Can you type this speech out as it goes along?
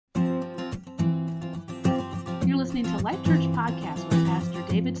listening to Life Church Podcast with Pastor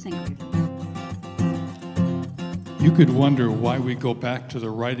David Sinclair. You could wonder why we go back to the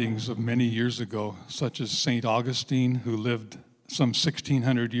writings of many years ago, such as St. Augustine, who lived some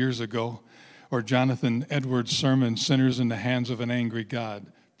 1,600 years ago, or Jonathan Edwards' sermon, Sinners in the Hands of an Angry God,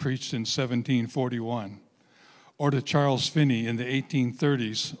 preached in 1741, or to Charles Finney in the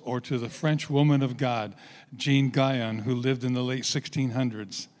 1830s, or to the French woman of God, Jean Guyon, who lived in the late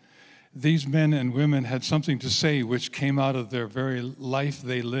 1600s. These men and women had something to say which came out of their very life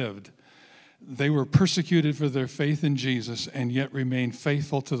they lived. They were persecuted for their faith in Jesus and yet remained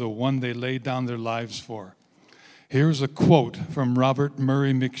faithful to the one they laid down their lives for. Here's a quote from Robert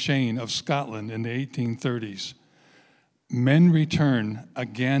Murray McShane of Scotland in the 1830s. "Men return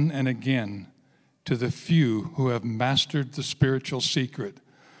again and again to the few who have mastered the spiritual secret,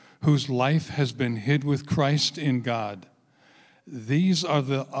 whose life has been hid with Christ in God. These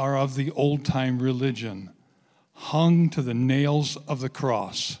are of the old-time religion, hung to the nails of the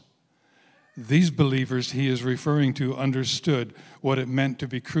cross." These believers he is referring to understood what it meant to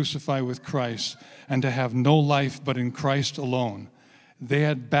be crucified with Christ and to have no life but in Christ alone. They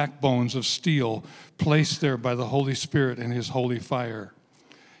had backbones of steel placed there by the Holy Spirit and his holy fire.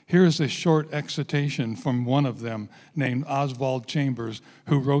 Here is a short excitation from one of them named Oswald Chambers,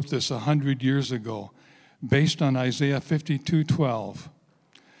 who wrote this 100 years ago, based on Isaiah 52:12.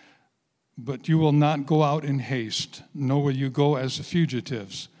 "But you will not go out in haste, nor will you go as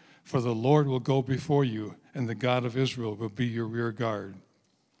fugitives, for the Lord will go before you, and the God of Israel will be your rear guard."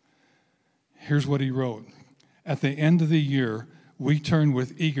 Here's what he wrote. "At the end of the year, we turn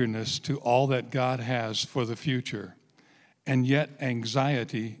with eagerness to all that God has for the future, and yet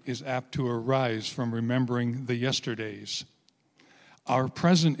anxiety is apt to arise from remembering the yesterdays. Our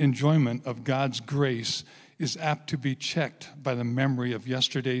present enjoyment of God's grace is apt to be checked by the memory of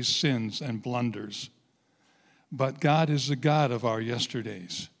yesterday's sins and blunders. But God is the God of our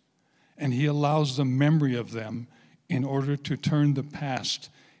yesterdays, and he allows the memory of them in order to turn the past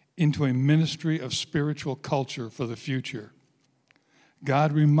into a ministry of spiritual culture for the future.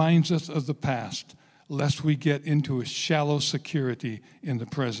 God reminds us of the past, lest we get into a shallow security in the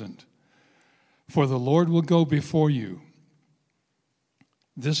present. For the Lord will go before you."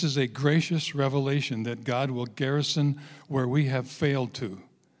 This is a gracious revelation that God will garrison where we have failed to.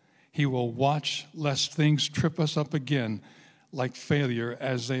 He will watch lest things trip us up again like failure,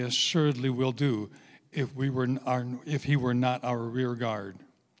 as they assuredly will do if he were not our rear guard.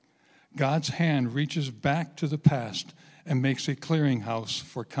 God's hand reaches back to the past and makes a clearinghouse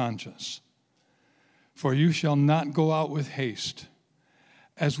for conscience. "For you shall not go out with haste."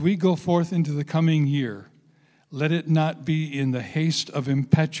 As we go forth into the coming year, let it not be in the haste of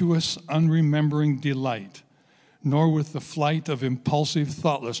impetuous, unremembering delight, nor with the flight of impulsive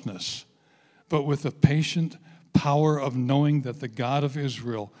thoughtlessness, but with the patient power of knowing that the God of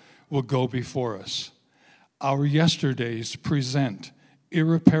Israel will go before us. Our yesterdays present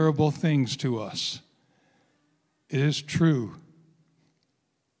irreparable things to us. It is true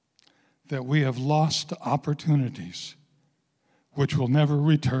that we have lost opportunities which will never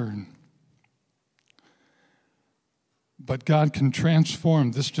return. But God can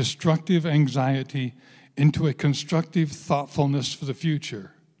transform this destructive anxiety into a constructive thoughtfulness for the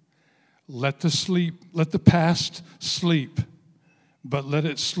future. Let the past sleep, but let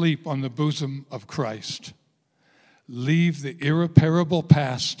it sleep on the bosom of Christ. Leave the irreparable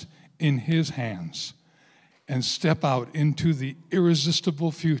past in his hands and step out into the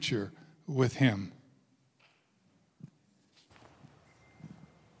irresistible future with him.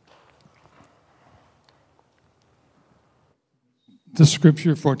 The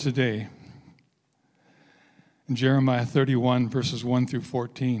scripture for today, in Jeremiah 31, verses 1 through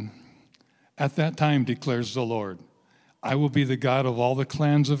 14. "At that time, declares the Lord, I will be the God of all the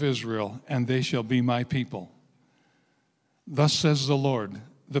clans of Israel, and they shall be my people. Thus says the Lord,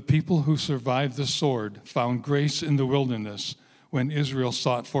 the people who survived the sword found grace in the wilderness when Israel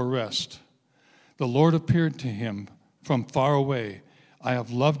sought for rest. The Lord appeared to him from far away. I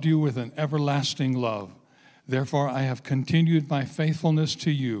have loved you with an everlasting love. Therefore I have continued my faithfulness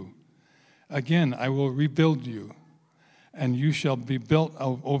to you. Again I will rebuild you, and you shall be built,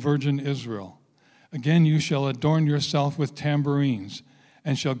 O Virgin Israel. Again you shall adorn yourself with tambourines,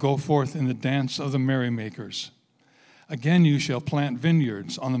 and shall go forth in the dance of the merrymakers. Again you shall plant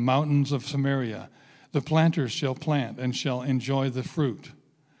vineyards on the mountains of Samaria. The planters shall plant and shall enjoy the fruit.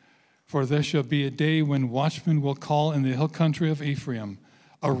 For there shall be a day when watchmen will call in the hill country of Ephraim,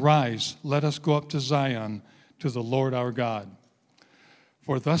 Arise, let us go up to Zion, to the Lord our God.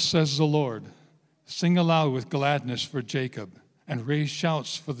 For thus says the Lord, Sing aloud with gladness for Jacob, and raise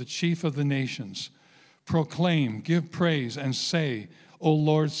shouts for the chief of the nations. Proclaim, give praise, and say, O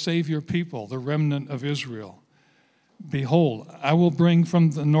Lord, save your people, the remnant of Israel. Behold, I will bring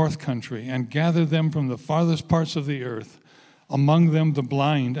from the north country and gather them from the farthest parts of the earth, among them the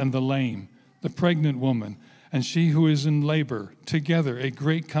blind and the lame, the pregnant woman, and she who is in labor, together a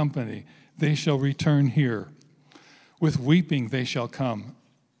great company. They shall return here. With weeping they shall come,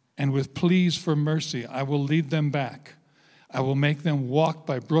 and with pleas for mercy I will lead them back. I will make them walk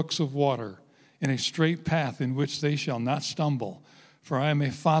by brooks of water, in a straight path in which they shall not stumble. For I am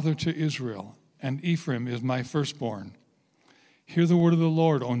a father to Israel, and Ephraim is my firstborn. Hear the word of the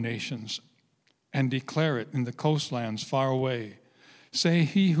Lord, O nations, and declare it in the coastlands far away. Say,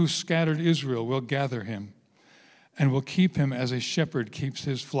 he who scattered Israel will gather him, and will keep him as a shepherd keeps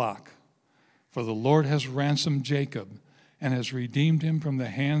his flock. For the Lord has ransomed Jacob, and has redeemed him from the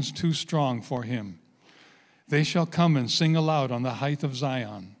hands too strong for him. They shall come and sing aloud on the height of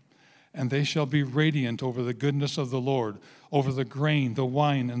Zion, and they shall be radiant over the goodness of the Lord, over the grain, the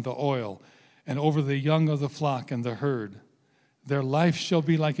wine, and the oil, and over the young of the flock and the herd. Their life shall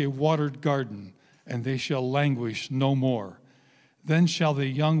be like a watered garden, and they shall languish no more. Then shall the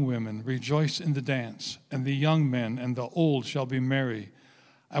young women rejoice in the dance, and the young men and the old shall be merry.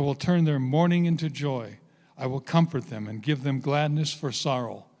 I will turn their mourning into joy. I will comfort them and give them gladness for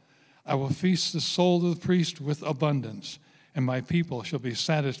sorrow. I will feast the soul of the priest with abundance, and my people shall be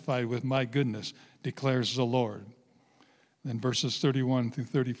satisfied with my goodness, declares the Lord. Then verses 31 through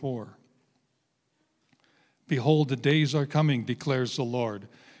 34. Behold, the days are coming, declares the Lord,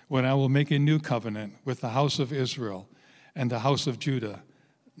 when I will make a new covenant with the house of Israel and the house of Judah,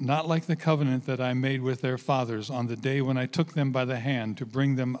 not like the covenant that I made with their fathers on the day when I took them by the hand to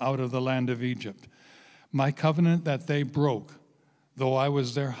bring them out of the land of Egypt. My covenant that they broke, though I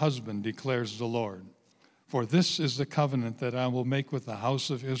was their husband, declares the Lord. For this is the covenant that I will make with the house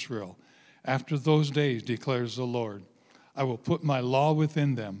of Israel. After those days, declares the Lord, I will put my law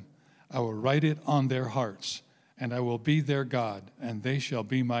within them. I will write it on their hearts, and I will be their God, and they shall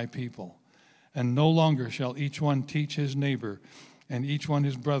be my people. And no longer shall each one teach his neighbor and each one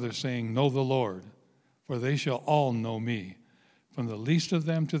his brother, saying, Know the Lord, for they shall all know me, from the least of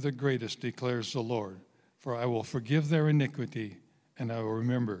them to the greatest, declares the Lord. For I will forgive their iniquity, and I will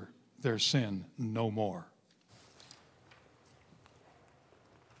remember their sin no more.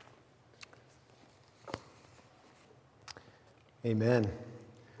 Amen.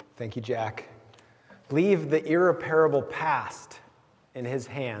 Thank you, Jack. Leave the irreparable past in his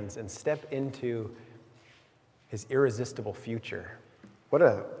hands and step into his irresistible future. What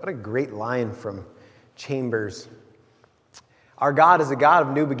a great line from Chambers. Our God is a God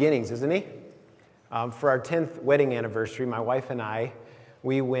of new beginnings, isn't he? For our 10th wedding anniversary, my wife and I,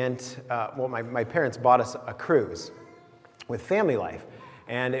 we went, my parents bought us a cruise with Family Life,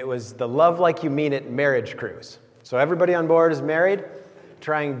 and it was the Love Like You Mean It marriage cruise. So everybody on board is married,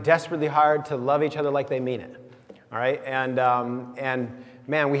 trying desperately hard to love each other like they mean it. All right, and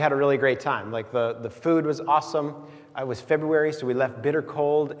man, we had a really great time. Like the food was awesome. It was February, so we left bitter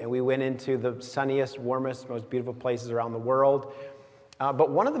cold, and we went into the sunniest, warmest, most beautiful places around the world.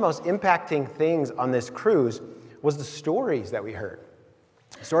 But one of the most impacting things on this cruise was the stories that we heard.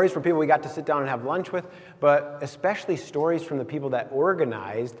 Stories from people we got to sit down and have lunch with, but especially stories from the people that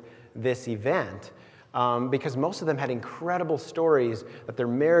organized this event. Because most of them had incredible stories that their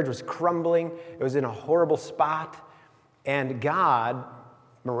marriage was crumbling, it was in a horrible spot, and God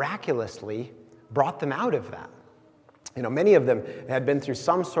miraculously brought them out of that. You know, many of them had been through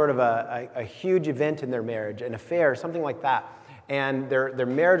some sort of a huge event in their marriage, an affair, something like that, and their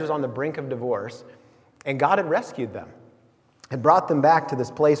marriage was on the brink of divorce, and God had rescued them and brought them back to this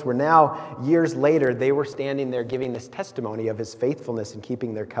place where now, years later, they were standing there giving this testimony of his faithfulness in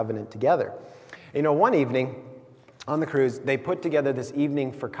keeping their covenant together. You know, one evening on the cruise, they put together this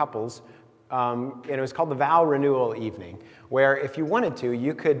evening for couples, and it was called the Vow Renewal Evening, where if you wanted to,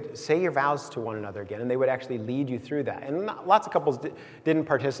 you could say your vows to one another again, and they would actually lead you through that. And lots of couples didn't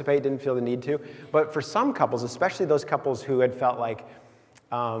participate, didn't feel the need to, but for some couples, especially those couples who had felt like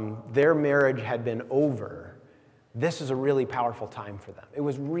their marriage had been over, this is a really powerful time for them. It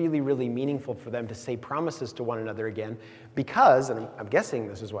was really, really meaningful for them to say promises to one another again because, and I'm guessing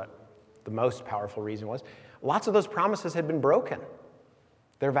this is what the most powerful reason was, lots of those promises had been broken.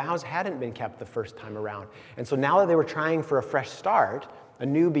 Their vows hadn't been kept the first time around. And so now that they were trying for a fresh start, a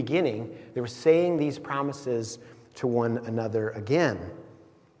new beginning, they were saying these promises to one another again.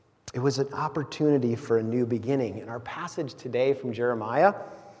 It was an opportunity for a new beginning. And our passage today from Jeremiah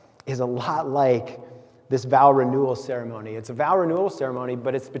is a lot like this vow renewal ceremony. It's a vow renewal ceremony,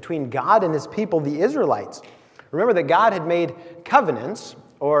 but it's between God and his people, the Israelites. Remember that God had made covenants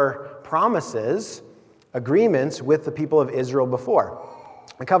or promises agreements with the people of Israel before.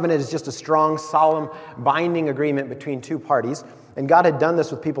 A covenant is just a strong, solemn, binding agreement between two parties. And God had done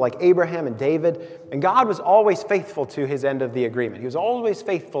this with people like Abraham and David. And God was always faithful to his end of the agreement. He was always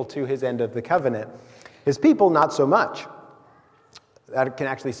faithful to his end of the covenant. His people, not so much. That can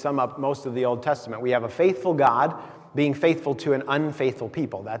actually sum up most of the Old Testament. We have a faithful God being faithful to an unfaithful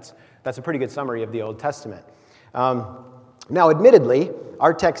people. That's a pretty good summary of the Old Testament. Now, admittedly,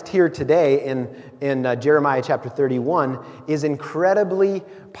 our text here today in Jeremiah chapter 31 is incredibly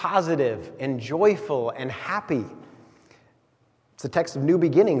positive and joyful and happy. It's a text of new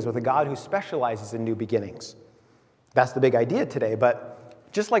beginnings with a God who specializes in new beginnings. That's the big idea today,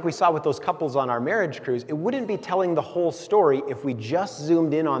 but just like we saw with those couples on our marriage cruise, it wouldn't be telling the whole story if we just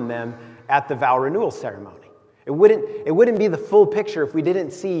zoomed in on them at the vow renewal ceremony. It wouldn't be the full picture if we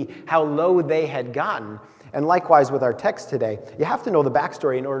didn't see how low they had gotten. And likewise with our text today, you have to know the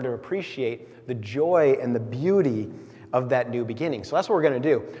backstory in order to appreciate the joy and the beauty of that new beginning. So that's what we're going to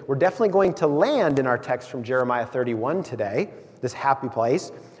do. We're definitely going to land in our text from Jeremiah 31 today, this happy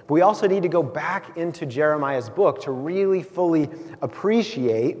place. But we also need to go back into Jeremiah's book to really fully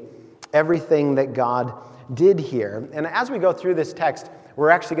appreciate everything that God did here. And as we go through this text, we're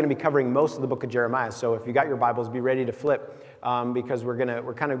actually going to be covering most of the book of Jeremiah. So if you got your Bibles, be ready to flip because we're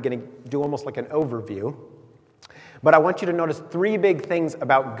kind of going to do almost like an overview. But I want you to notice three big things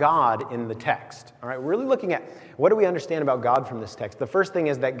about God in the text. All right, we're really looking at what do we understand about God from this text. The first thing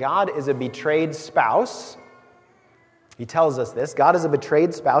is that God is a betrayed spouse. He tells us this. God is a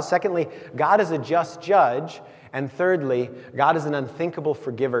betrayed spouse. Secondly, God is a just judge. And thirdly, God is an unthinkable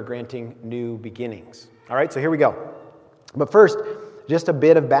forgiver granting new beginnings. All right, so here we go. But first, just a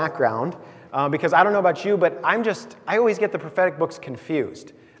bit of background, because I don't know about you, but I always get the prophetic books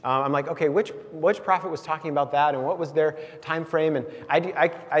confused. I'm like, okay, which prophet was talking about that, and what was their time frame?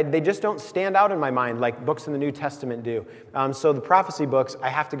 And they just don't stand out in my mind like books in the New Testament do. So the prophecy books, I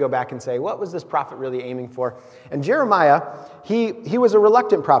have to go back and say, what was this prophet really aiming for? And Jeremiah, he was a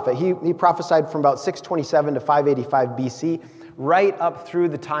reluctant prophet. He prophesied from about 627 to 585 BC, right up through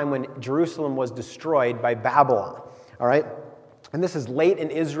the time when Jerusalem was destroyed by Babylon. All right? And this is late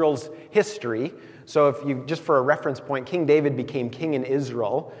in Israel's history. So if you, just for a reference point, King David became king in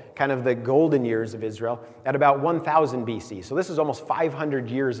Israel, kind of the golden years of Israel, at about 1000 BC. So this is almost 500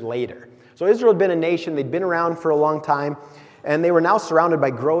 years later. So Israel had been a nation, they'd been around for a long time, and they were now surrounded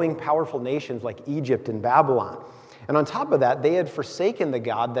by growing powerful nations like Egypt and Babylon. And on top of that, they had forsaken the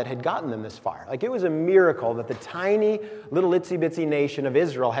God that had gotten them this far. Like, it was a miracle that the tiny little itsy-bitsy nation of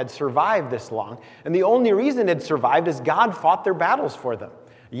Israel had survived this long. And the only reason it had survived is God fought their battles for them.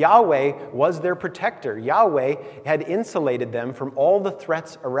 Yahweh was their protector. Yahweh had insulated them from all the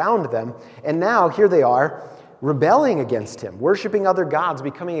threats around them. And now, here they are, rebelling against him, worshiping other gods,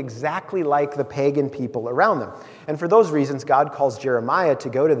 becoming exactly like the pagan people around them. And for those reasons, God calls Jeremiah to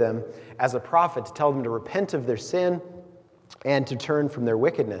go to them as a prophet to tell them to repent of their sin and to turn from their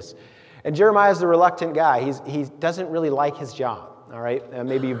wickedness. And Jeremiah is the reluctant guy. He doesn't really like his job, all right?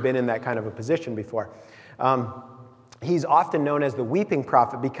 Maybe you've been in that kind of a position before. He's often known as the weeping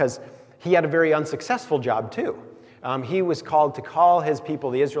prophet because he had a very unsuccessful job too. He was called to call his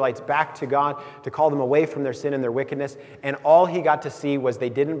people, the Israelites, back to God, to call them away from their sin and their wickedness. And all he got to see was they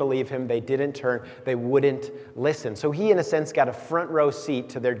didn't believe him, they didn't turn, they wouldn't listen. So he, in a sense, got a front row seat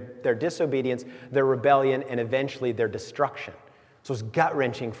to their disobedience, their rebellion, and eventually their destruction. So it's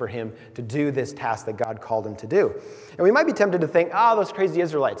gut-wrenching for him to do this task that God called him to do. And we might be tempted to think, those crazy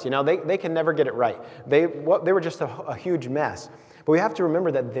Israelites, they can never get it right. They were just a huge mess. But we have to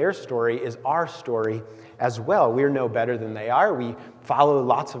remember that their story is our story as well. We're no better than they are. We follow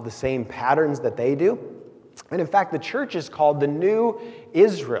lots of the same patterns that they do. And in fact, the church is called the New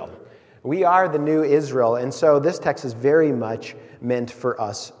Israel. We are the New Israel. And so this text is very much meant for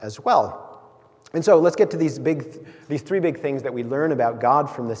us as well. And so let's get to these three big things that we learn about God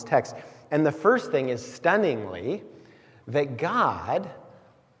from this text. And the first thing is, stunningly, that God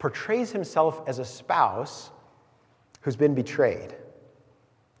portrays himself as a spouse who's been betrayed.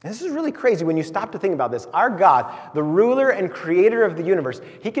 And this is really crazy when you stop to think about this. Our God, the ruler and creator of the universe,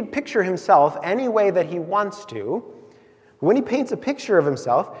 he could picture himself any way that he wants to. When he paints a picture of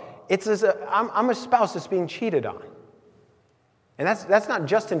himself, it's as I'm a spouse that's being cheated on. And that's not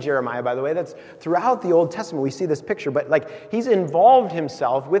just in Jeremiah, by the way. That's throughout the Old Testament we see this picture. But he's involved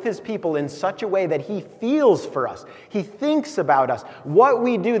himself with his people in such a way that he feels for us. He thinks about us. What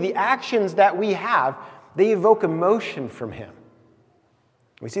we do, the actions that we have, they evoke emotion from him.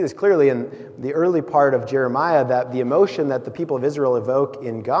 We see this clearly in the early part of Jeremiah, that the emotion that the people of Israel evoke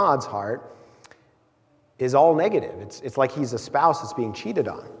in God's heart is all negative. It's like he's a spouse that's being cheated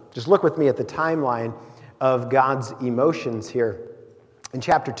on. Just look with me at the timeline of God's emotions here. In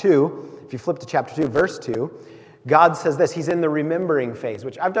chapter 2, if you flip to chapter 2, verse 2, God says this. He's in the remembering phase,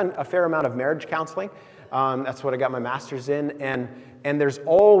 which I've done a fair amount of marriage counseling. That's what I got my master's in. And there's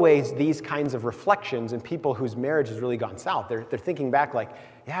always these kinds of reflections in people whose marriage has really gone south. They're thinking back like,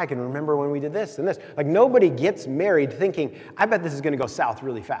 yeah, I can remember when we did this and this. Like nobody gets married thinking, I bet this is going to go south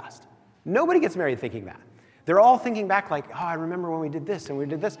really fast. Nobody gets married thinking that. They're all thinking back like, oh, I remember when we did this and we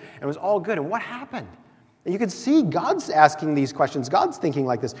did this, and it was all good. And what happened? And you can see God's asking these questions. God's thinking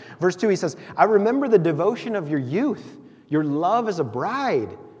like this. Verse 2, he says, I remember the devotion of your youth, your love as a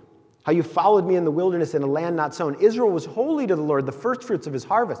bride, how you followed me in the wilderness in a land not sown. Israel was holy to the Lord, the first fruits of his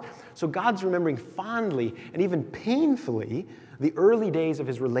harvest. So God's remembering fondly and even painfully the early days of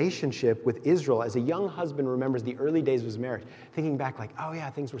his relationship with Israel as a young husband remembers the early days of his marriage, thinking back like, oh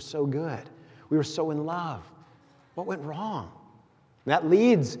yeah, things were so good. We were so in love. What went wrong? And that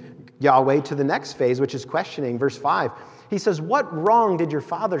leads Yahweh to the next phase, which is questioning. Verse 5, he says, what wrong did your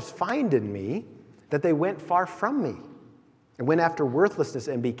fathers find in me that they went far from me and went after worthlessness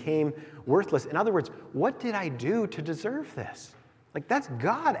and became worthless? In other words, what did I do to deserve this? Like that's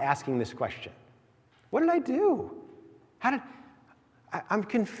God asking this question. What did I do? I'm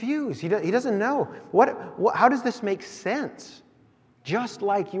confused. He doesn't know. How does this make sense? Just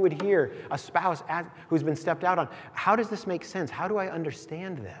like you would hear a spouse who's been stepped out on. How does this make sense? How do I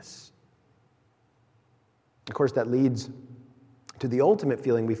understand this? Of course, that leads to the ultimate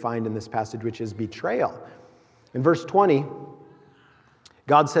feeling we find in this passage, which is betrayal. In verse 20,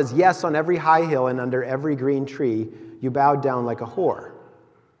 God says, yes, on every high hill and under every green tree, you bowed down like a whore.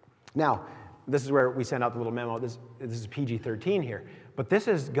 Now, this is where we send out the little memo. This is PG-13 here. But this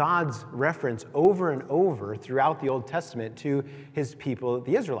is God's reference over and over throughout the Old Testament to his people,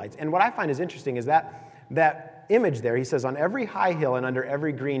 the Israelites. And what I find is interesting is that image there. He says, on every high hill and under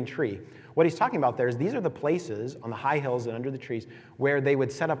every green tree. What he's talking about there is these are the places on the high hills and under the trees where they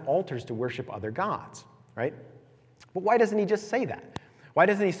would set up altars to worship other gods, right? But why doesn't he just say that? Why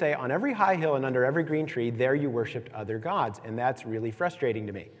doesn't he say, on every high hill and under every green tree, there you worshiped other gods? And that's really frustrating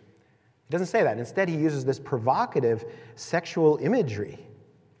to me. He doesn't say that. Instead, he uses this provocative sexual imagery.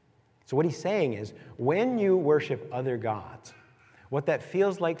 So what he's saying is, when you worship other gods, what that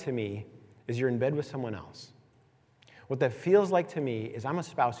feels like to me is you're in bed with someone else. What that feels like to me is I'm a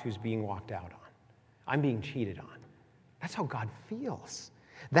spouse who's being walked out on. I'm being cheated on. That's how God feels.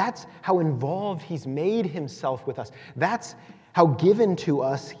 That's how involved he's made himself with us. That's how given to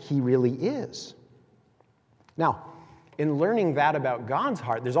us he really is. Now, in learning that about God's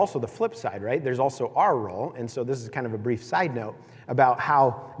heart, there's also the flip side, right? There's also our role. And so this is kind of a brief side note about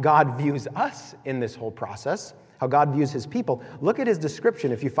how God views us in this whole process, how God views his people. Look at his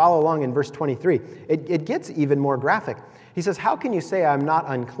description. If you follow along in verse 23, it gets even more graphic. He says, how can you say I'm not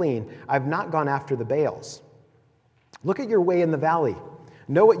unclean? I've not gone after the Baals. Look at your way in the valley.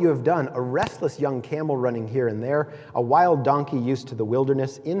 Know what you have done, a restless young camel running here and there, a wild donkey used to the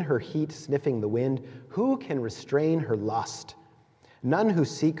wilderness, in her heat sniffing the wind. Who can restrain her lust? None who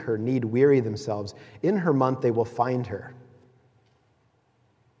seek her need weary themselves. In her month they will find her.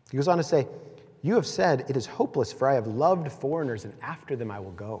 He goes on to say, you have said, it is hopeless, for I have loved foreigners, and after them I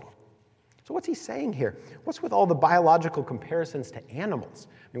will go. So what's he saying here? What's with all the biological comparisons to animals?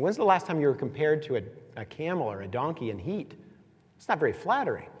 I mean, when's the last time you were compared to a camel or a donkey in heat? It's not very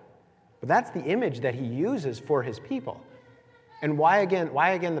flattering. But that's the image that he uses for his people. And why again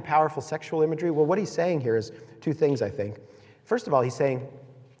the powerful sexual imagery? Well, what he's saying here is two things, I think. First of all, he's saying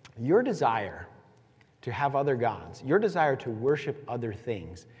your desire to have other gods, your desire to worship other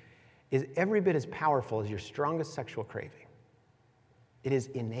things is every bit as powerful as your strongest sexual craving. It is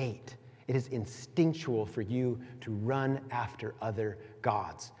innate. It is instinctual for you to run after other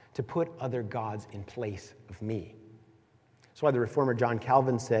gods, to put other gods in place of me. That's why the reformer John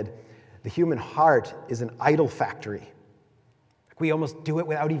Calvin said, the human heart is an idol factory. We almost do it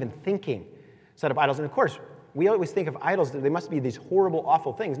without even thinking. Set up idols. And of course, we always think of idols, they must be these horrible,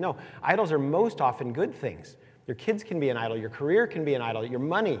 awful things. No, idols are most often good things. Your kids can be an idol. Your career can be an idol. Your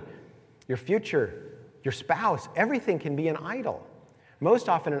money, your future, your spouse, everything can be an idol. Most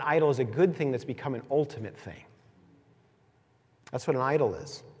often an idol is a good thing that's become an ultimate thing. That's what an idol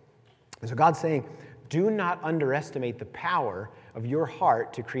is. And so God's saying, do not underestimate the power of your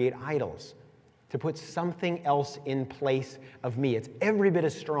heart to create idols, to put something else in place of me. It's every bit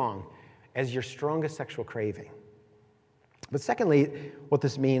as strong as your strongest sexual craving. But secondly, what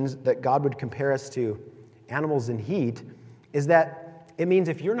this means, that God would compare us to animals in heat, is that it means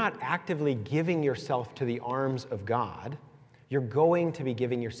if you're not actively giving yourself to the arms of God, you're going to be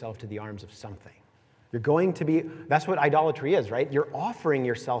giving yourself to the arms of something. You're going to be, that's what idolatry is, right? You're offering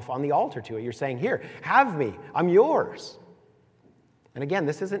yourself on the altar to it. You're saying, here, have me, I'm yours. And again,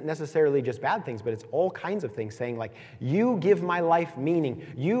 this isn't necessarily just bad things, but it's all kinds of things, saying like, you give my life meaning.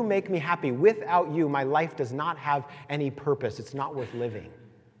 You make me happy. Without you, my life does not have any purpose. It's not worth living.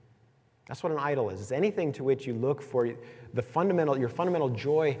 That's what an idol is. It's anything to which you look for your fundamental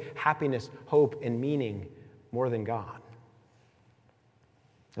joy, happiness, hope, and meaning more than God.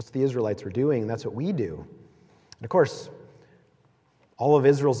 That's what the Israelites were doing, and that's what we do. And of course, all of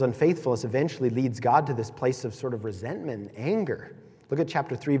Israel's unfaithfulness eventually leads God to this place of sort of resentment and anger. Look at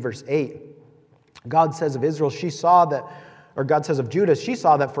chapter 3, verse 8. God says of Israel, God says of Judah, she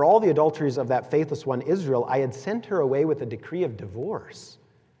saw that for all the adulteries of that faithless one, Israel, I had sent her away with a decree of divorce.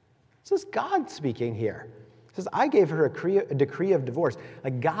 This is God speaking here. It says, I gave her a decree of divorce.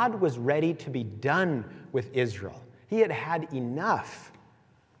 Like God was ready to be done with Israel. He had had enough.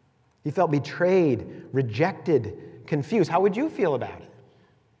 He felt betrayed, rejected, confused. How would you feel about it?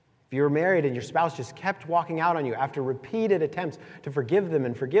 If you were married and your spouse just kept walking out on you after repeated attempts to forgive them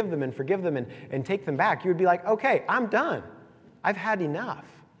and forgive them and forgive them and take them back, you would be like, okay, I'm done. I've had enough.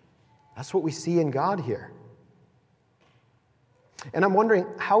 That's what we see in God here. And I'm wondering,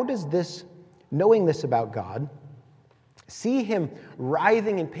 how does this, knowing this about God, see him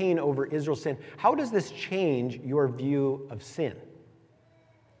writhing in pain over Israel's sin, how does this change your view of sin?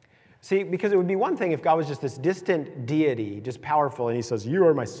 See, because it would be one thing if God was just this distant deity, just powerful, and he says, you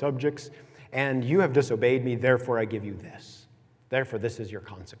are my subjects, and you have disobeyed me, therefore I give you this. Therefore, this is your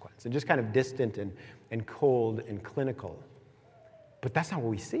consequence. And just kind of distant and cold and clinical. But that's not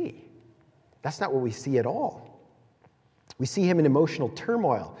what we see. That's not what we see at all. We see him in emotional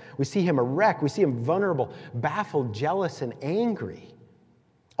turmoil. We see him a wreck. We see him vulnerable, baffled, jealous, and angry.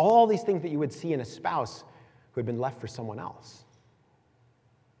 All these things that you would see in a spouse who had been left for someone else.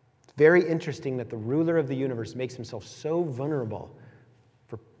 It's very interesting that the ruler of the universe makes himself so vulnerable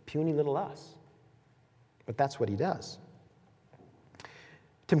for puny little us. But that's what he does.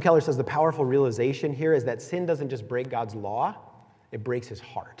 Tim Keller says the powerful realization here is that sin doesn't just break God's law, it breaks his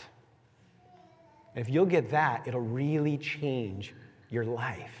heart. And if you'll get that, it'll really change your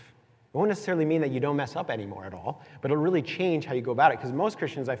life. It won't necessarily mean that you don't mess up anymore at all, but it'll really change how you go about it. Because most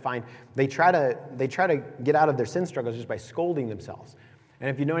Christians, I find, they try to get out of their sin struggles just by scolding themselves. And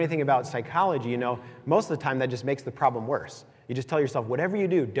if you know anything about psychology, you know most of the time that just makes the problem worse. You just tell yourself, whatever you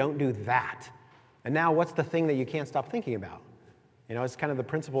do, don't do that. And now what's the thing that you can't stop thinking about? You know, it's kind of the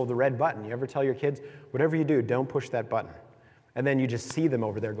principle of the red button. You ever tell your kids, whatever you do, don't push that button. And then you just see them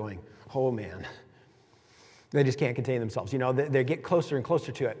over there going, oh man. They just can't contain themselves. You know, they get closer and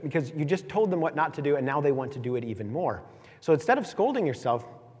closer to it because you just told them what not to do and now they want to do it even more. So instead of scolding yourself,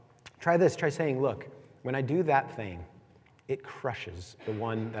 try this. Try saying, look, when I do that thing, it crushes the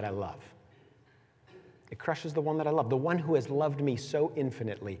one that I love. It crushes the one that I love. The one who has loved me so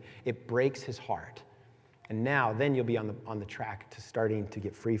infinitely, it breaks his heart. And now, then you'll be on the track to starting to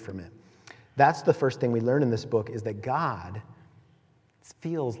get free from it. That's the first thing we learn in this book is that God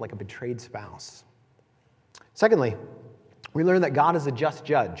feels like a betrayed spouse. Secondly, we learn that God is a just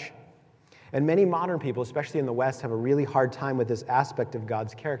judge. And many modern people, especially in the West, have a really hard time with this aspect of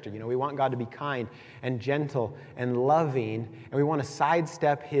God's character. You know, we want God to be kind and gentle and loving, and we want to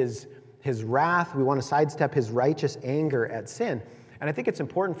sidestep his wrath. We want to sidestep his righteous anger at sin. And I think it's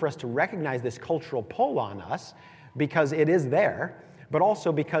important for us to recognize this cultural pull on us because it is there, but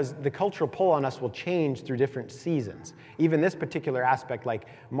also because the cultural pull on us will change through different seasons. Even this particular aspect, like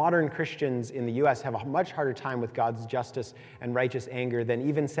modern Christians in the U.S. have a much harder time with God's justice and righteous anger than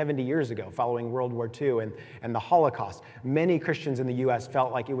even 70 years ago, following World War II and the Holocaust. Many Christians in the U.S.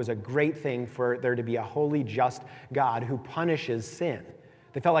 felt like it was a great thing for there to be a holy, just God who punishes sin.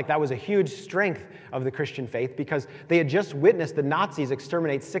 They felt like that was a huge strength of the Christian faith because they had just witnessed the Nazis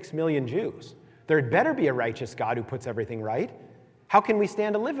exterminate 6 million Jews. There had better be a righteous God who puts everything right. How can we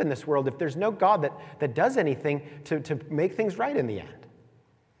stand to live in this world if there's no God that does anything to make things right in the end?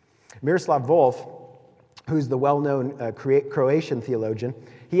 Miroslav Volf, who's the well-known Croatian theologian,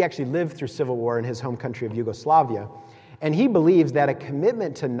 he actually lived through civil war in his home country of Yugoslavia, and he believes that a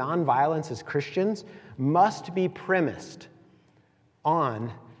commitment to nonviolence as Christians must be premised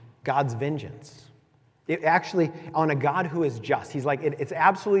on God's vengeance. It actually, on a God who is just. He's like, it's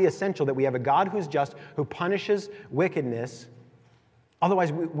absolutely essential that we have a God who's just, who punishes wickedness.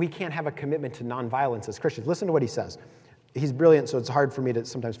 Otherwise, we can't have a commitment to nonviolence as Christians. Listen to what he says. He's brilliant, so it's hard for me to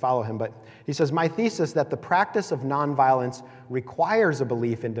sometimes follow him, but he says, my thesis that the practice of nonviolence requires a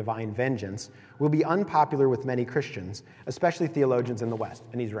belief in divine vengeance will be unpopular with many Christians, especially theologians in the West.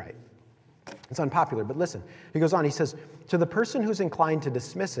 And he's right. It's unpopular, but listen. He goes on, he says, to the person who's inclined to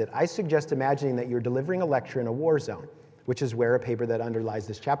dismiss it, I suggest imagining that you're delivering a lecture in a war zone, which is where a paper that underlies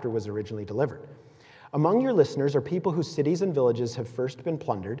this chapter was originally delivered. Among your listeners are people whose cities and villages have first been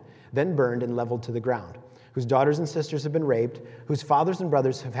plundered, then burned and leveled to the ground, whose daughters and sisters have been raped, whose fathers and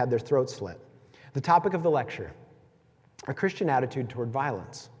brothers have had their throats slit. The topic of the lecture, a Christian attitude toward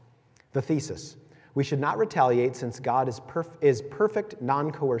violence. The thesis, we should not retaliate since God is perfect,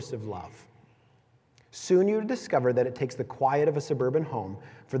 non-coercive love. Soon you discover that it takes the quiet of a suburban home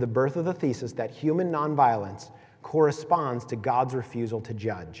for the birth of the thesis that human nonviolence corresponds to God's refusal to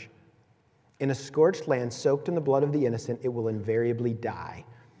judge. In a scorched land soaked in the blood of the innocent, it will invariably die.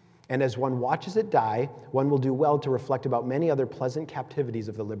 And as one watches it die, one will do well to reflect about many other pleasant captivities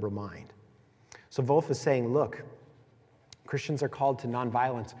of the liberal mind. So Wolf is saying, look, Christians are called to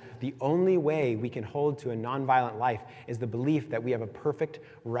nonviolence. The only way we can hold to a nonviolent life is the belief that we have a perfect,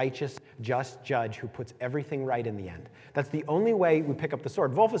 righteous, just judge who puts everything right in the end. That's the only way we pick up the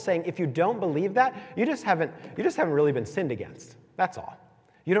sword. Wolf is saying, if you don't believe that, you just haven't really been sinned against. That's all.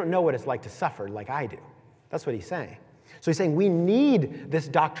 You don't know what it's like to suffer like I do. That's what he's saying. So he's saying we need this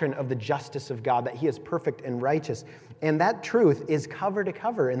doctrine of the justice of God, that he is perfect and righteous. And that truth is cover to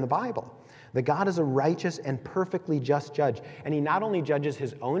cover in the Bible. That God is a righteous and perfectly just judge. And he not only judges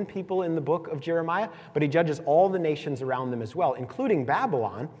his own people in the book of Jeremiah, but he judges all the nations around them as well, including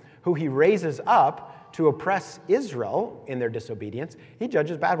Babylon, who he raises up to oppress Israel in their disobedience. He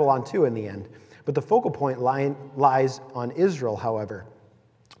judges Babylon too in the end. But the focal point lies on Israel, however.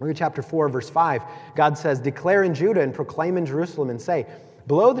 Look at chapter 4, verse 5. God says, declare in Judah and proclaim in Jerusalem and say,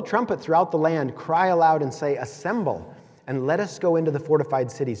 blow the trumpet throughout the land, cry aloud and say, assemble. And let us go into the fortified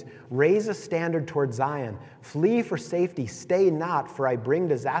cities. Raise a standard toward Zion. Flee for safety. Stay not, for I bring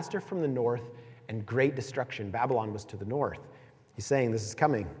disaster from the north and great destruction. Babylon was to the north. He's saying this is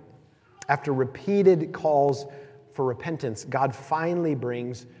coming. After repeated calls for repentance, God finally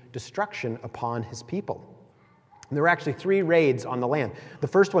brings destruction upon his people. And there were actually 3 raids on the land. The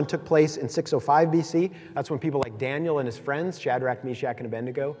first one took place in 605 BC. That's when people like Daniel and his friends, Shadrach, Meshach, and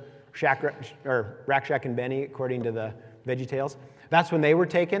Abednego, Rakshak and Benny, according to the VeggieTales. That's when they were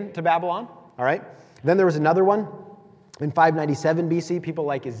taken to Babylon, all right? Then there was another one in 597 BC. People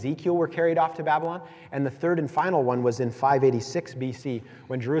like Ezekiel were carried off to Babylon. And the third and final one was in 586 BC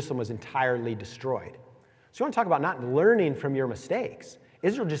when Jerusalem was entirely destroyed. So you want to talk about not learning from your mistakes.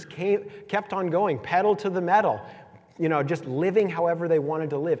 Israel just kept on going, pedal to the metal, just living however they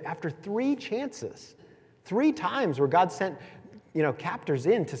wanted to live. After 3 chances, 3 times where God sent, captors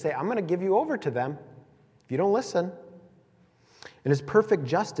in to say, I'm going to give you over to them if you don't listen. In his perfect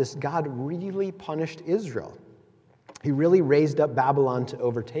justice, God really punished Israel. He really raised up Babylon to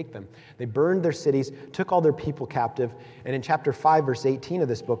overtake them. They burned their cities, took all their people captive, and in chapter 5, verse 18 of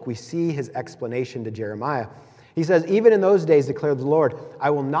this book, we see his explanation to Jeremiah. He says, even in those days, declared the Lord, I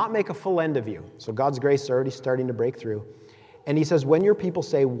will not make a full end of you. So God's grace is already starting to break through. And he says, when your people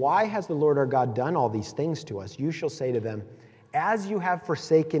say, why has the Lord our God done all these things to us? You shall say to them, as you have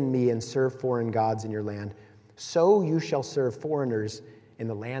forsaken me and served foreign gods in your land, so you shall serve foreigners in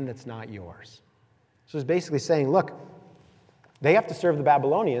the land that's not yours. So it's basically saying, look, they have to serve the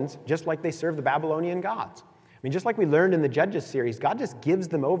Babylonians just like they serve the Babylonian gods. I mean, just like we learned in the Judges series, God just gives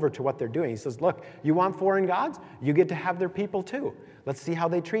them over to what they're doing. He says, look, you want foreign gods? You get to have their people too. Let's see how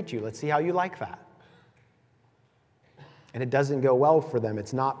they treat you. Let's see how you like that. And it doesn't go well for them.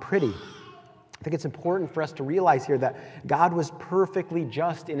 It's not pretty. I think it's important for us to realize here that God was perfectly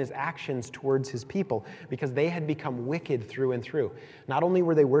just in his actions towards his people because they had become wicked through and through. Not only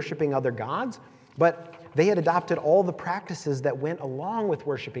were they worshiping other gods, but they had adopted all the practices that went along with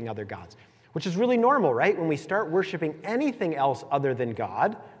worshiping other gods, which is really normal, right? When we start worshiping anything else other than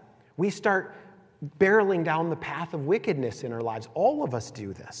God, we start barreling down the path of wickedness in our lives. All of us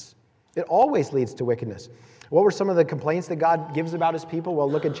do this. It always leads to wickedness. What were some of the complaints that God gives about his people? Well,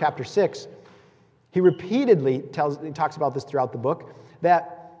 look at chapter 6. He repeatedly talks about this throughout the book,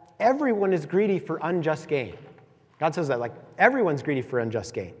 that everyone is greedy for unjust gain. God says that, like, everyone's greedy for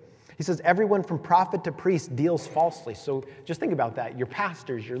unjust gain. He says everyone from prophet to priest deals falsely. So just think about that. Your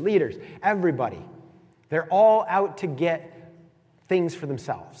pastors, your leaders, everybody. They're all out to get things for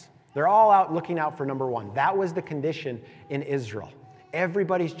themselves. They're all out looking out for number one. That was the condition in Israel.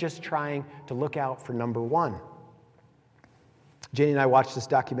 Everybody's just trying to look out for number one. Janie and I watched this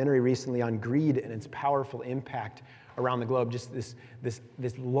documentary recently on greed and its powerful impact around the globe. Just this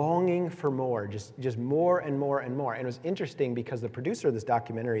longing for more, just more and more and more. And it was interesting because the producer of this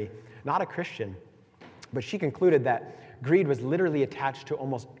documentary, not a Christian, but she concluded that greed was literally attached to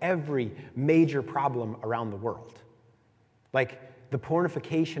almost every major problem around the world. Like, the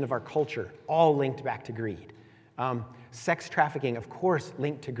pornification of our culture, all linked back to greed. Sex trafficking, of course,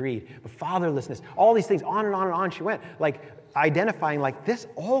 linked to greed. But fatherlessness, all these things, on and on and on she went, like identifying like this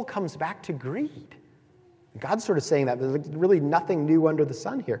all comes back to greed. God's sort of saying that there's really nothing new under the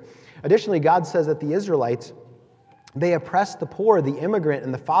sun here. Additionally, God says that the Israelites, they oppressed the poor, the immigrant,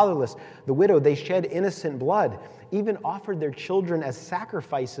 and the fatherless, the widow. They shed innocent blood, even offered their children as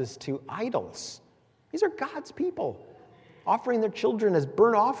sacrifices to idols. These are God's people, offering their children as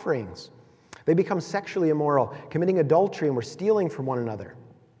burnt offerings. They become sexually immoral, committing adultery, and were stealing from one another.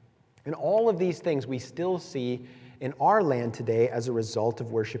 And all of these things we still see in our land today as a result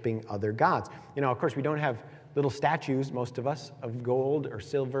of worshiping other gods. Of course, we don't have little statues, most of us, of gold or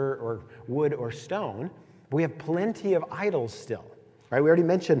silver or wood or stone. But we have plenty of idols still, right? We already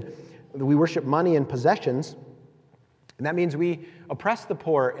mentioned we worship money and possessions, and that means we oppress the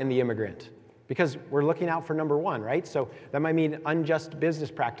poor and the immigrant because we're looking out for number one, right? So that might mean unjust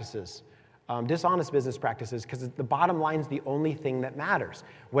business practices, dishonest business practices, because the bottom line is the only thing that matters.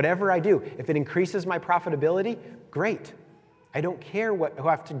 Whatever I do, if it increases my profitability, great. I don't care who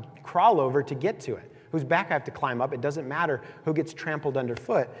I have to crawl over to get to it, whose back I have to climb up. It doesn't matter who gets trampled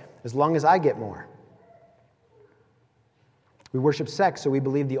underfoot, as long as I get more. We worship sex, so we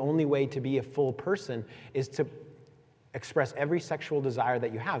believe the only way to be a full person is to express every sexual desire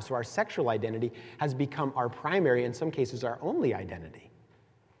that you have. So our sexual identity has become our primary, in some cases, our only identity.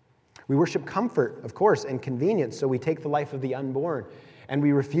 We worship comfort, of course, and convenience, so we take the life of the unborn, and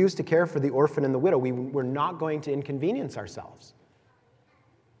we refuse to care for the orphan and the widow. We're not going to inconvenience ourselves.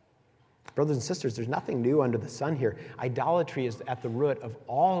 Brothers and sisters, there's nothing new under the sun here. Idolatry is at the root of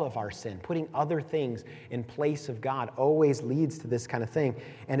all of our sin. Putting other things in place of God always leads to this kind of thing,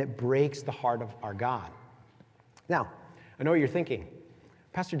 and it breaks the heart of our God. Now, I know what you're thinking.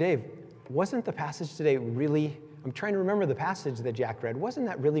 Pastor Dave, wasn't the passage today really... I'm trying to remember the passage that Jack read. Wasn't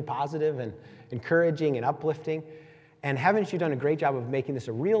that really positive and encouraging and uplifting? And haven't you done a great job of making this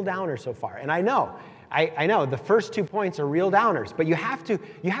a real downer so far? And I know the first 2 points are real downers, but you have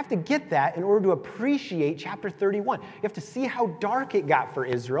to get that in order to appreciate chapter 31. You have to see how dark it got for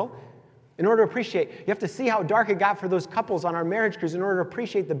Israel. In order to appreciate, you have to see how dark it got for those couples on our marriage cruise in order to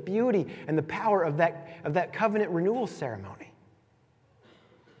appreciate the beauty and the power of that covenant renewal ceremony.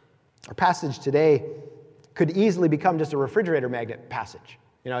 Our passage today could easily become just a refrigerator magnet passage.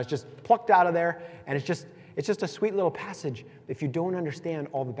 It's just plucked out of there, and it's just a sweet little passage. If you don't understand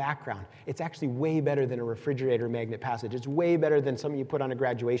all the background, it's actually way better than a refrigerator magnet passage. It's way better than something you put on a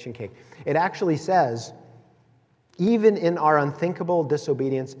graduation cake. It actually says, even in our unthinkable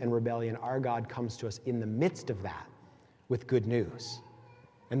disobedience and rebellion, our God comes to us in the midst of that with good news.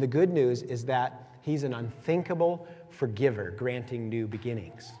 And the good news is that He's an unthinkable forgiver, granting new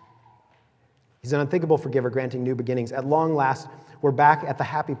beginnings. He's an unthinkable forgiver, granting new beginnings. At long last, we're back at the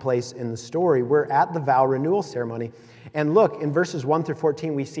happy place in the story. We're at the vow renewal ceremony. And look, in verses 1 through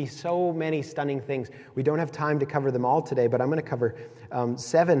 14, we see so many stunning things. We don't have time to cover them all today, but I'm going to cover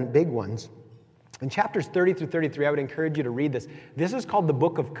 7 big ones. In chapters 30 through 33, I would encourage you to read this. This is called the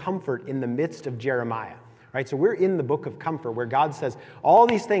book of comfort in the midst of Jeremiah. Right? So we're in the book of comfort where God says, all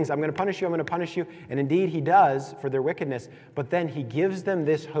these things, I'm going to punish you. And indeed he does for their wickedness. But then he gives them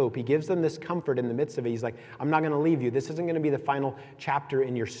this hope. He gives them this comfort in the midst of it. He's like, I'm not going to leave you. This isn't going to be the final chapter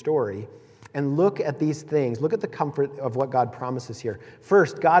in your story. And look at these things. Look at the comfort of what God promises here.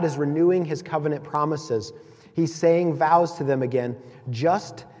 First, God is renewing his covenant promises. He's saying vows to them again,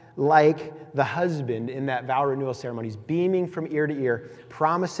 just like the husband in that vow renewal ceremony. He's beaming from ear to ear,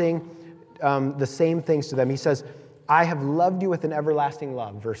 promising the same things to them. He says, I have loved you with an everlasting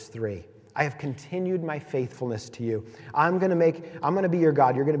love, verse 3. I have continued my faithfulness to you. I'm going to be your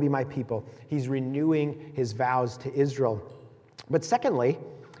God. You're going to be my people. He's renewing his vows to Israel. But secondly,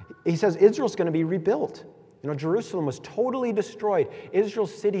 he says Israel's going to be rebuilt. Jerusalem was totally destroyed.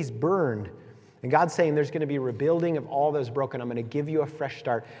 Israel's cities burned. And God's saying there's going to be rebuilding of all that is broken. I'm going to give you a fresh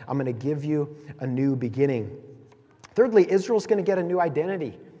start. I'm going to give you a new beginning. Thirdly, Israel's going to get a new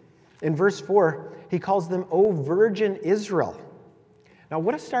identity. In verse 4, he calls them, O virgin Israel. Now,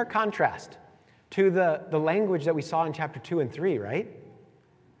 what a stark contrast to the language that we saw in chapter 2 and 3, right?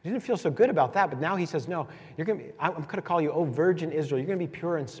 He didn't feel so good about that, but now he says, no, I'm going to call you, O virgin Israel. You're going to be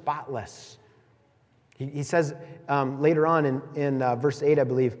pure and spotless. He says later on in verse 8, I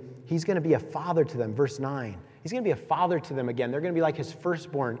believe, he's going to be a father to them. Verse 9, he's going to be a father to them again. They're going to be like his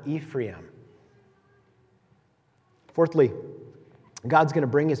firstborn, Ephraim. Fourthly, God's going to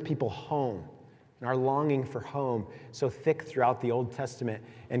bring his people home. And our longing for home, so thick throughout the Old Testament.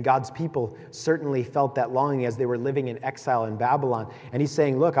 And God's people certainly felt that longing as they were living in exile in Babylon. And he's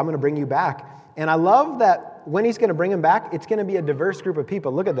saying, look, I'm going to bring you back. And I love that when he's going to bring them back, it's going to be a diverse group of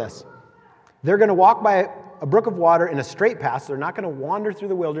people. Look at this. They're going to walk by a brook of water in a straight path. So they're not going to wander through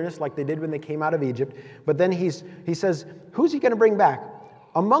the wilderness like they did when they came out of Egypt. But then he says, who's he going to bring back?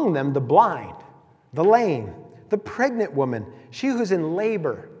 Among them, the blind, the lame, the pregnant woman, she who's in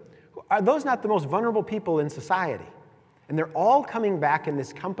labor. Are those not the most vulnerable people in society? And they're all coming back in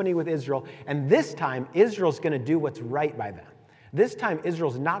this company with Israel. And this time, Israel's going to do what's right by them. This time,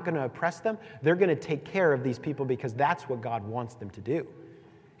 Israel's not going to oppress them. They're going to take care of these people because that's what God wants them to do.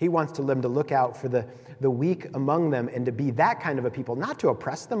 He wants them to look out for the weak among them and to be that kind of a people, not to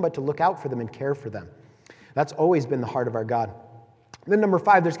oppress them, but to look out for them and care for them. That's always been the heart of our God. Then number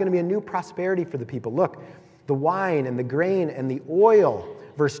 5, there's going to be a new prosperity for the people. Look, the wine and the grain and the oil,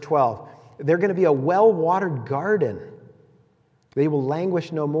 verse 12, they're going to be a well-watered garden. They will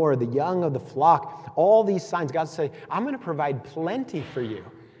languish no more, the young of the flock. All these signs, God says, I'm going to provide plenty for you.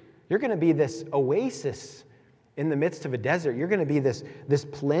 You're going to be this oasis in the midst of a desert. You're going to be this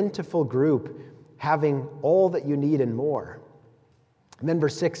plentiful group having all that you need and more. And then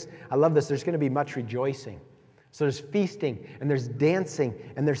verse 6, I love this. There's going to be much rejoicing. So there's feasting, and there's dancing,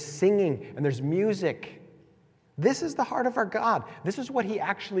 and there's singing, and there's music. This is the heart of our God. This is what he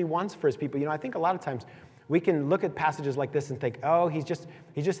actually wants for his people. You know, I think a lot of times we can look at passages like this and think, oh, he's just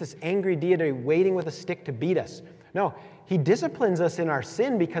this angry deity waiting with a stick to beat us. No, he disciplines us in our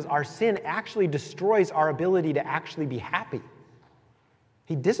sin because our sin actually destroys our ability to actually be happy.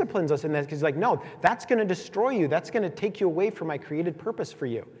 He disciplines us in that because he's like, no, that's going to destroy you. That's going to take you away from my created purpose for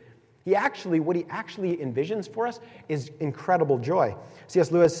you. What he actually envisions for us is incredible joy.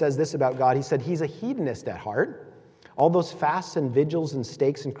 C.S. Lewis says this about God. He said, he's a hedonist at heart. All those fasts and vigils and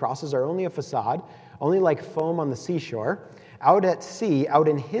stakes and crosses are only a facade, only like foam on the seashore. Out at sea, out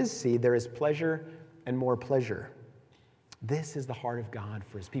in his sea, there is pleasure and more pleasure. This is the heart of God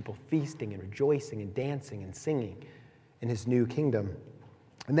for his people, feasting and rejoicing and dancing and singing in his new kingdom.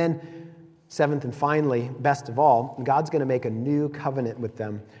 And then, 7th and finally, best of all, God's going to make a new covenant with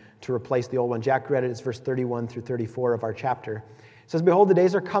them to replace the old one. Jack read it. It's verse 31 through 34 of our chapter. It says, behold, the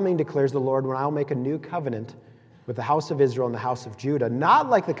days are coming, declares the Lord, when I'll make a new covenant with the house of Israel and the house of Judah, not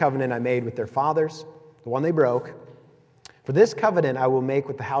like the covenant I made with their fathers, the one they broke. For this covenant I will make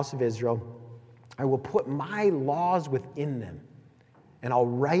with the house of Israel. I will put my laws within them, and I'll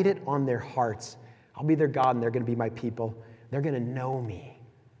write it on their hearts. I'll be their God, and they're going to be my people. They're going to know me.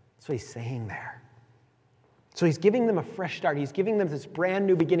 That's what he's saying there. So he's giving them a fresh start. He's giving them this brand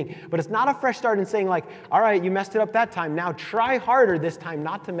new beginning. But it's not a fresh start in saying like, all right, you messed it up that time. Now try harder this time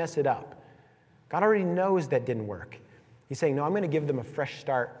not to mess it up. God already knows that didn't work. He's saying, no, I'm going to give them a fresh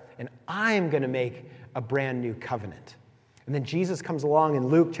start, and I'm going to make a brand new covenant. And then Jesus comes along in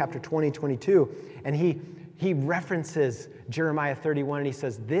Luke chapter 20, 22, and he references Jeremiah 31, and he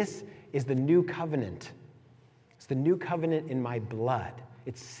says, this is the new covenant. It's the new covenant in my blood.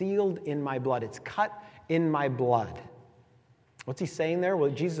 It's sealed in my blood. It's cut in my blood. What's he saying there?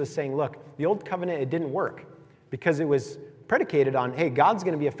 Well, Jesus is saying, look, the old covenant, it didn't work because it was predicated on, hey, God's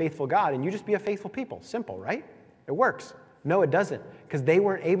going to be a faithful God, and you just be a faithful people. Simple, right? It works. No, it doesn't, because they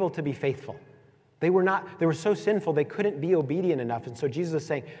weren't able to be faithful. They were so sinful, they couldn't be obedient enough. And so Jesus is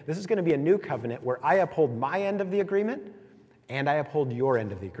saying, this is going to be a new covenant where I uphold my end of the agreement, and I uphold your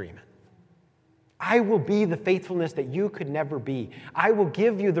end of the agreement. I will be the faithfulness that you could never be. I will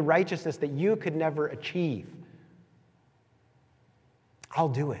give you the righteousness that you could never achieve. I'll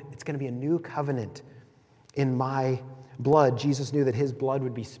do it. It's going to be a new covenant in my blood. Jesus knew that his blood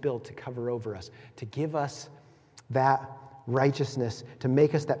would be spilled to cover over us, to give us that righteousness, to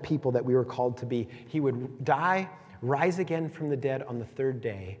make us that people that we were called to be. He would die, rise again from the dead on the third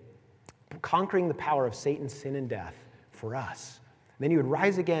day, conquering the power of Satan, sin, and death for us. Then he would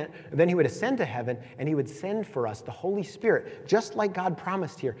rise again, then he would ascend to heaven, and he would send for us the Holy Spirit, just like God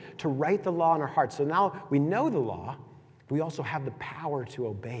promised here, to write the law in our hearts. So now we know the law, we also have the power to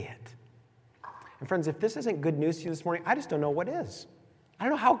obey it. And friends, if this isn't good news to you this morning, I just don't know what is. I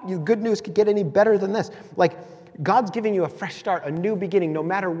don't know how good news could get any better than this. Like, God's giving you a fresh start, a new beginning, no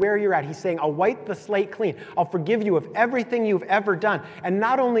matter where you're at. He's saying, I'll wipe the slate clean. I'll forgive you of everything you've ever done. And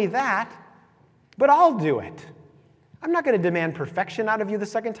not only that, but I'll do it. I'm not going to demand perfection out of you the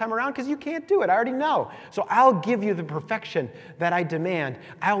second time around because you can't do it. I already know. So I'll give you the perfection that I demand.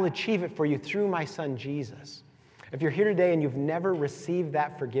 I'll achieve it for you through my son, Jesus. If you're here today and you've never received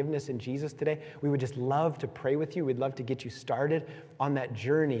that forgiveness in Jesus today, we would just love to pray with you. We'd love to get you started on that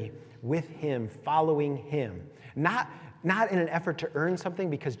journey with him, following him. Not in an effort to earn something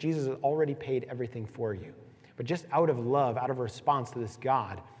because Jesus has already paid everything for you, but just out of love, out of response to this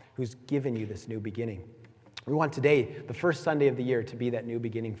God who's given you this new beginning. We want today, the first Sunday of the year, to be that new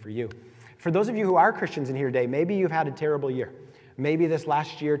beginning for you. For those of you who are Christians in here today, maybe you've had a terrible year. Maybe this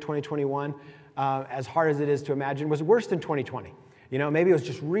last year, 2021, as hard as it is to imagine, was worse than 2020. Maybe it was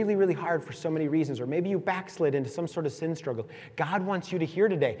just really, really hard for so many reasons, or maybe you backslid into some sort of sin struggle. God wants you to hear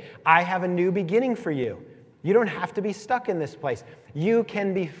today, I have a new beginning for you. You don't have to be stuck in this place. You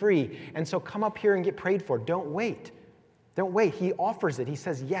can be free. And so come up here and get prayed for. Don't wait. Don't wait. He offers it. He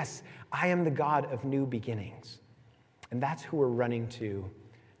says, yes, I am the God of new beginnings. And that's who we're running to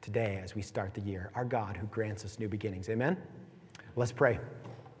today as we start the year, our God who grants us new beginnings. Amen? Let's pray.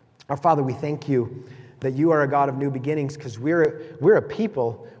 Our Father, we thank you that you are a God of new beginnings because we're a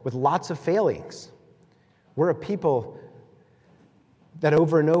people with lots of failings. We're a people that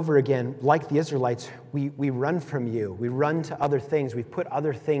over and over again, like the Israelites, we run from you. We run to other things. We've put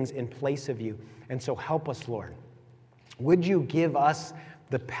other things in place of you. And so help us, Lord. Would you give us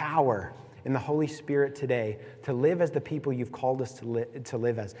the power in the Holy Spirit today to live as the people you've called us to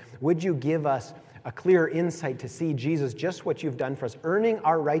live as? Would you give us a clear insight to see, Jesus, just what you've done for us, earning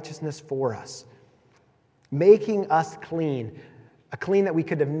our righteousness for us, making us clean, a clean that we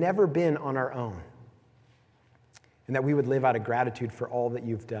could have never been on our own, and that we would live out of gratitude for all that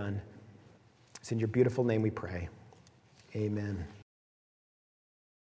you've done. It's in your beautiful name we pray. Amen.